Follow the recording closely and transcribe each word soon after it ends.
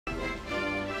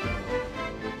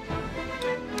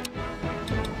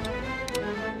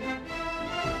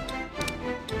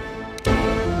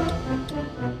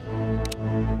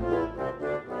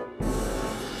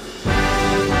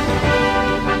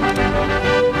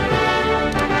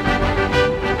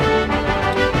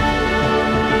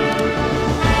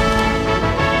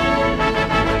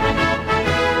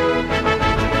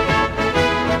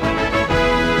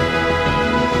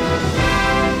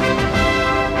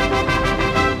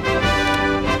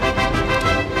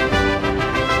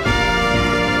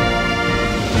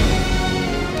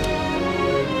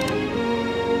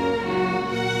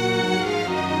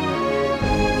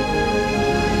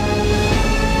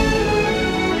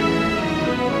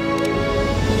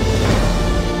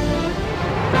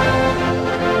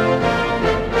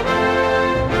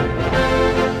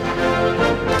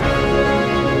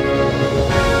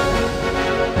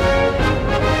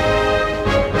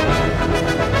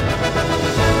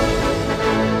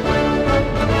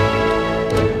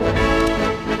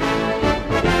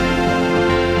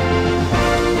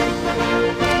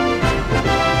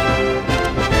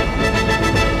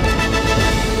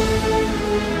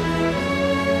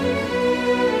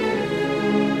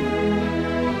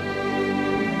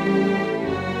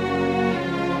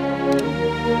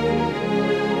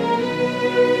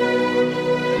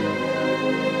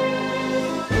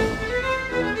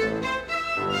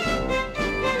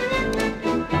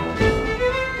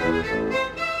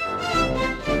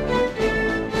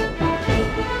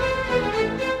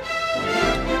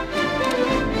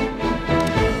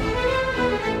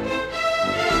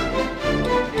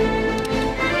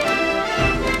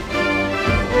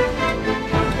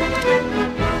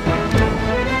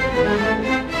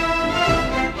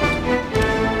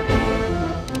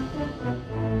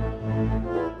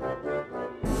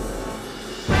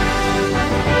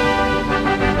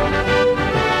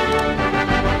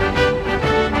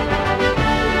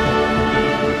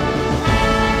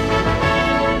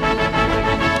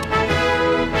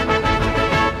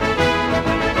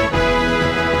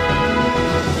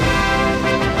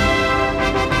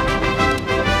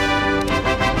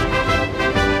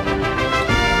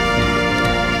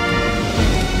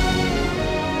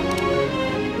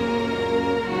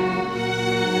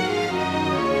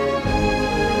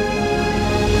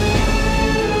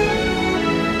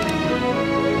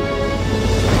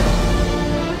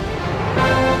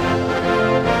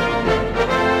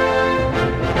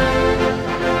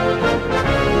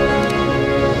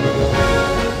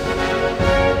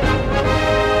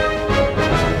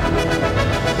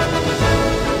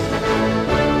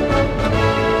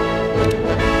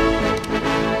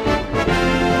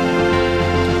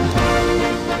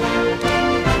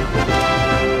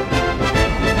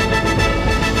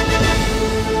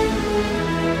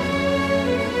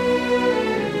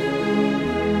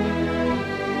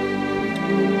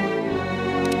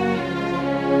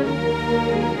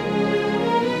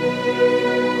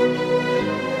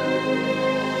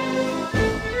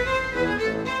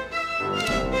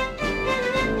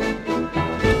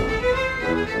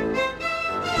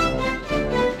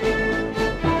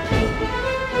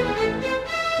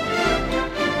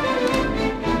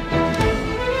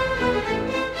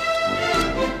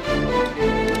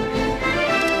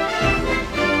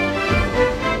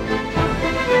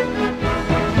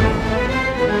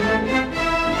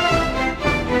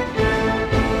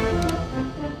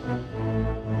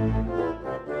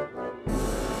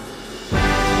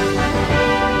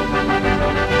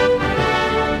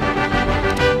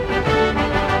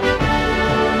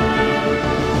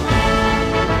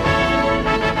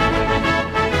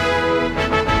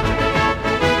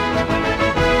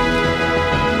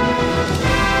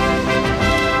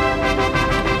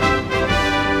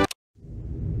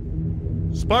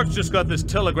Clark's just got this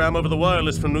telegram over the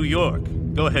wireless from New York.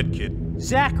 Go ahead, kid.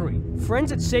 Zachary,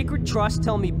 friends at Sacred Trust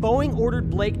tell me Boeing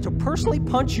ordered Blake to personally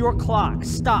punch your clock.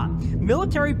 Stop.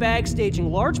 Military bag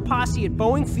staging large posse at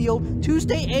Boeing Field,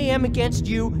 Tuesday a.m. against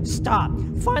you. Stop.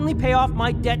 Finally pay off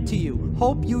my debt to you.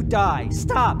 Hope you die.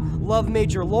 Stop. Love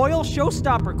Major Loyal,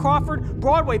 Showstopper Crawford,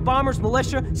 Broadway Bombers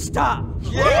Militia. Stop.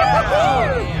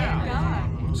 Yeah!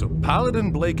 So Paladin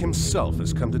Blake himself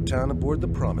has come to town aboard the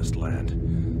Promised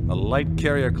Land. A light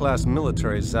carrier-class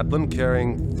military zeppelin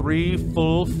carrying 3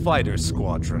 full fighter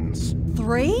squadrons.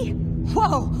 3?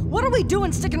 Whoa, what are we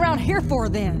doing sticking around here for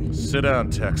then? Sit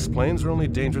down, Tex. Planes are only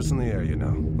dangerous in the air, you know.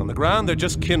 On the ground, they're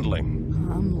just kindling.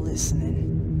 I'm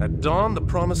listening. At dawn, the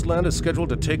Promised Land is scheduled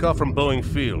to take off from Boeing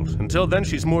Field. Until then,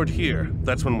 she's moored here.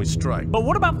 That's when we strike. But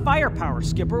what about firepower,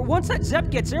 Skipper? Once that Zepp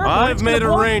gets airborne, I've made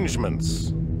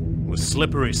arrangements with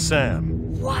Slippery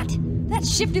Sam. What? That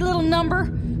shifty little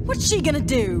number? What's she gonna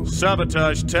do?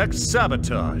 Sabotage, Tex,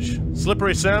 sabotage.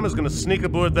 Slippery Sam is gonna sneak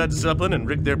aboard that zeppelin and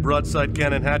rig their broadside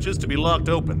cannon hatches to be locked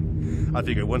open. I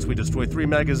figure once we destroy 3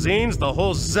 magazines, the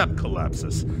whole Zepp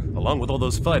collapses, along with all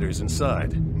those fighters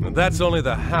inside. And that's only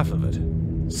the half of it.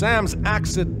 Sam's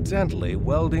accidentally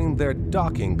welding their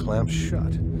docking clamps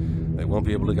shut. They won't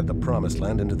be able to get the Promised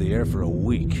Land into the air for a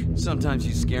week. Sometimes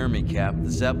you scare me, Cap.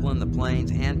 The Zeppelin, the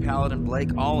planes, and Paladin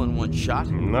Blake all in one shot?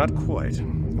 Not quite.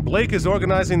 Blake is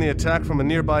organizing the attack from a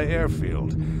nearby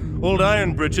airfield. Old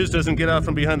Iron Britches doesn't get out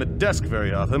from behind the desk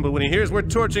very often, but when he hears we're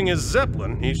torching his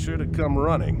Zeppelin, he's sure to come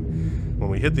running. When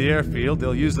we hit the airfield,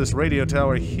 they'll use this radio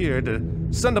tower here to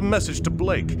send a message to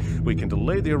Blake. We can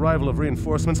delay the arrival of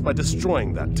reinforcements by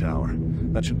destroying that tower.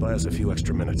 That should buy us a few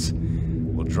extra minutes.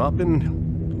 We'll drop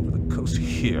in over the coast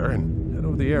here and head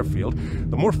over the airfield.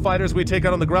 The more fighters we take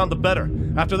out on the ground, the better.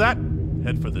 After that,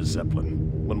 head for the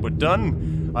Zeppelin. When we're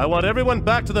done, I want everyone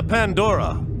back to the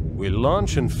Pandora. We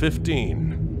launch in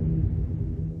 15.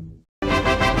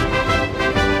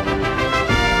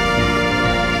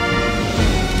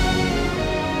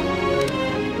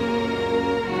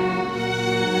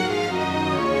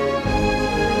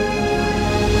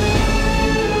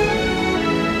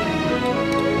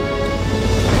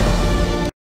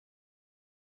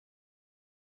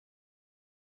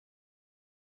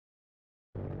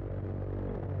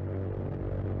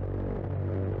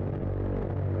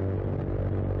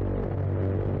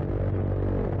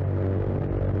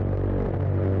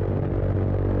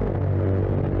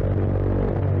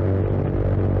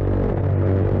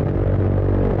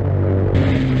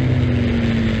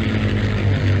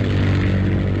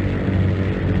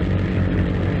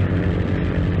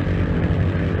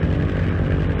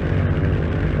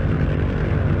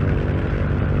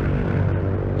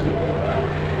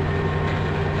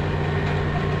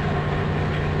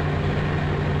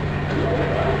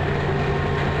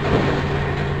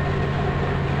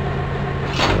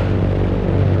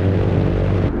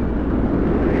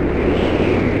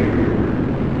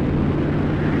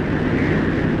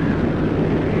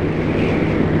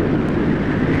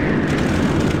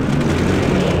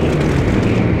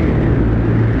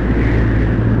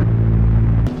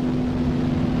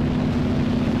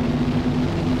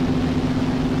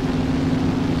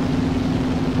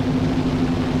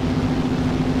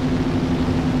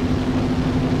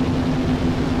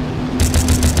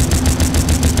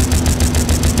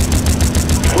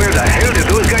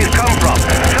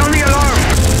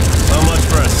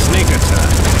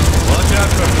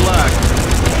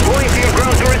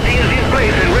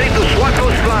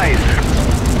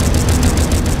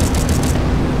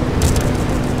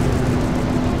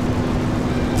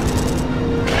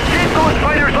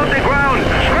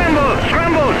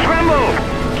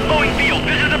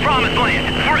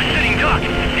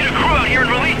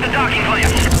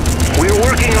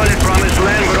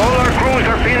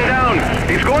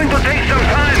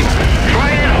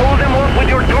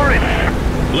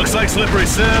 Looks like Slippery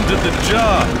Sam did the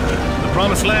job. The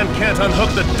Promised Land can't unhook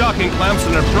the docking clamps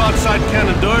and their broadside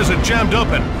cannon doors are jammed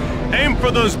open. Aim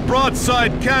for those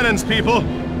broadside cannons, people!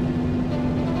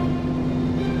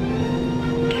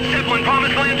 Zeppelin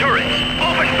Promised Land turrets,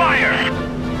 open fire!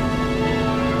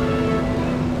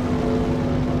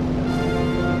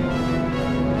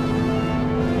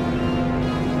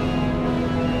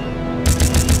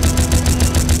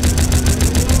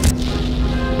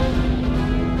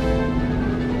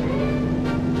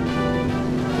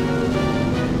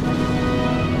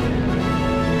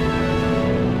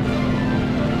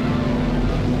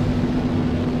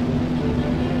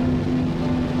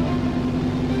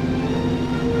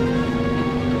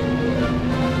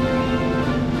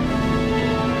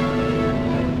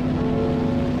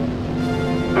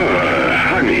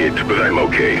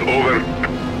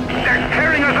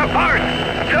 apart!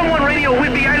 Someone radio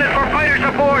Whidbey Island for fighter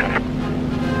support!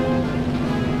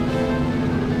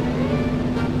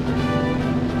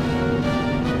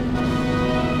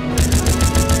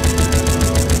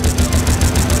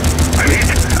 I'm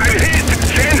hit!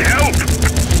 Send help!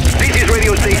 This is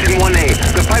radio station 1A.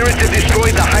 The pirates have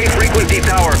destroyed the high-frequency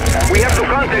tower. We have to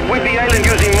contact Whidbey Island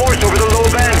using Morse over the low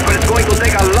bands, but it's going to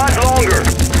take a lot longer.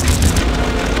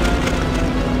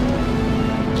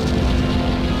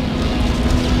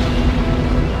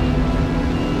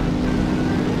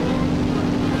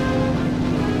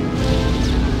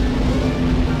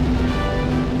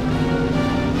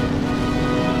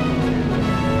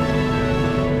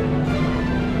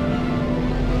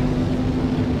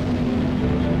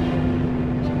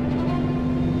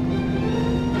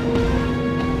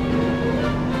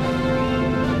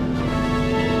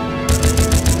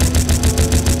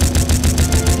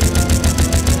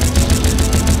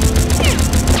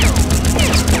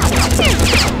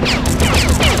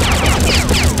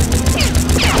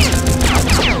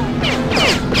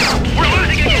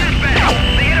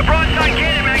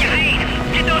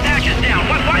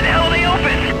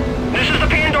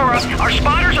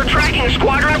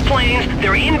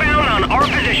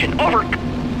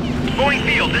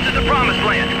 This is the promised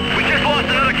land. We just lost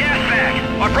another gas bag.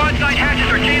 Our broadside hatches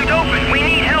are jammed open. We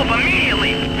need help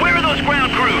immediately. Where are those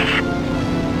ground crews?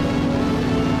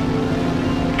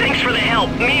 Thanks for the help.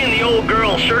 Me and the old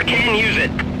girl sure can use it.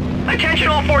 Attention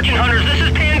all fortune hunters, this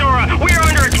is Pandora. We are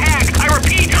under attack. I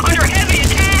repeat, under heavy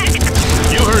attack!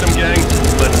 You heard him, gang.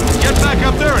 Let's get back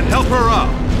up there and help her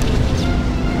out.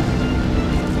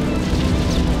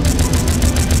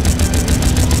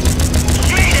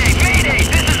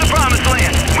 Promised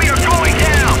land. We are going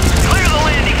down. Clear the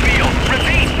landing field.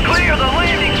 Repeat, clear the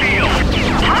landing field.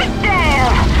 Hot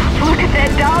damn! Look at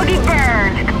that doggy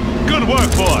burn. Good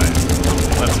work, boys.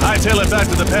 Let's hightail it back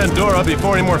to the Pandora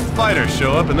before any more fighters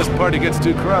show up and this party gets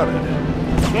too crowded.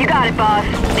 You got it, boss.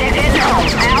 Just heading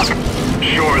home. Out.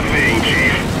 Sure thing,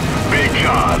 Chief. Big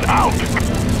John, out.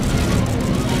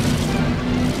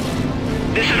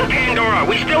 This is the Pandora.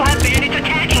 We still have bandits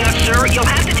attacking us, sir. You'll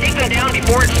have to take them down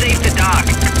before it's safe to dock.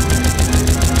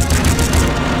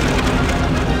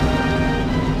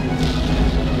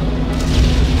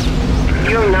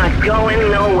 You're not going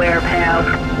nowhere, pal.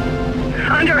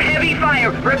 Under heavy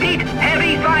fire. Repeat,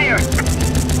 heavy fire.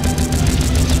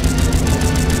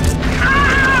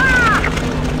 Ah!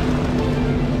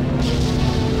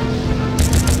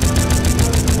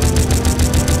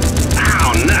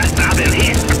 Ow, nuts. I've been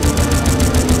hit.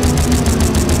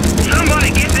 Somebody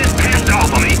get this pest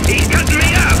off of me. He's cutting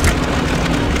me up.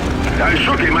 I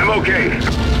shook him. I'm okay.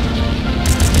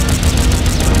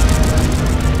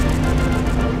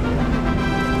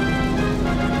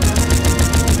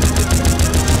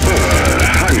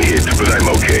 I'm hit, but I'm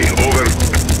okay. Over.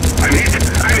 I'm hit.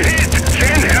 I'm hit.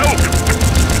 Send help.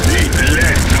 Need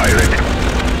less, pirate.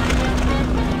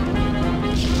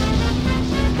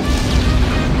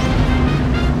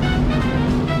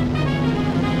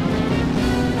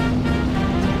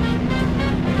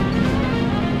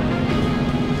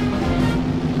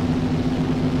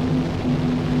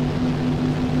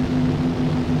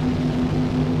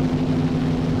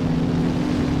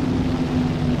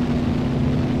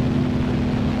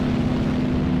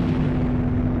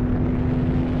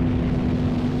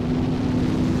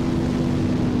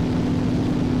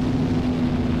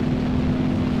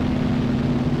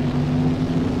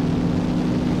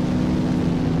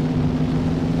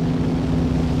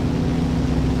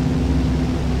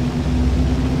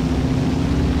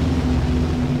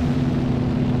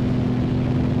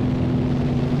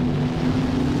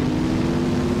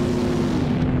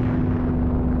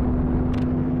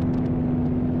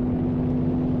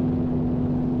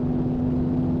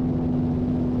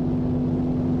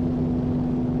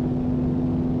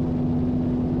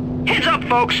 Heads up,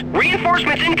 folks!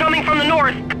 Reinforcements incoming from the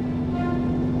north!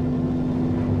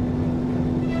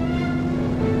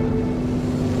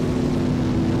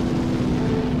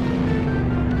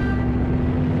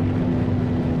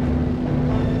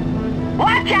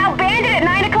 Watch out, bandit at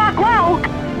 9 o'clock low!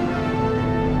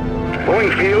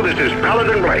 Boeing Field, this is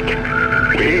Paladin Blake.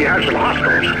 We have some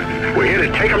hostiles. We're here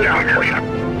to take them down for you.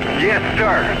 Yes,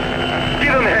 sir.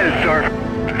 Give them hell,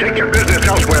 sir. Take your business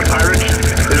elsewhere, pirates.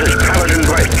 This is Paladin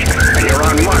Blake, and you're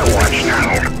on my watch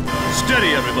now.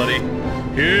 Steady, everybody.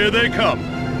 Here they come.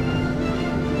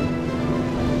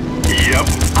 Yep,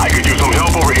 I could use some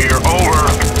help over here. Over.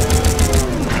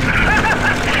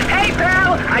 Hey,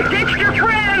 pal! I ditched your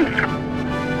friend!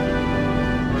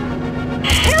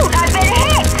 Shoot, I've been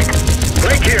hit!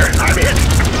 Blake here. I'm hit.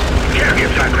 Can't get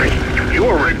that crazy. You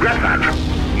will regret that.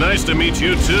 Nice to meet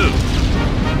you, too.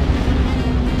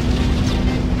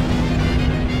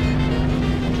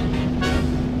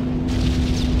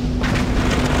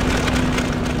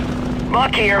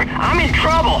 Buck here. I'm in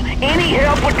trouble. Any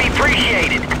help would be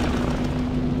appreciated.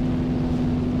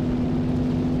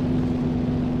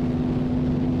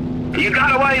 You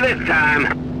got away this time.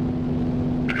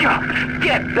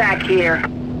 Get back here.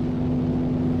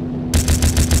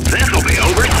 This'll be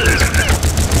over soon.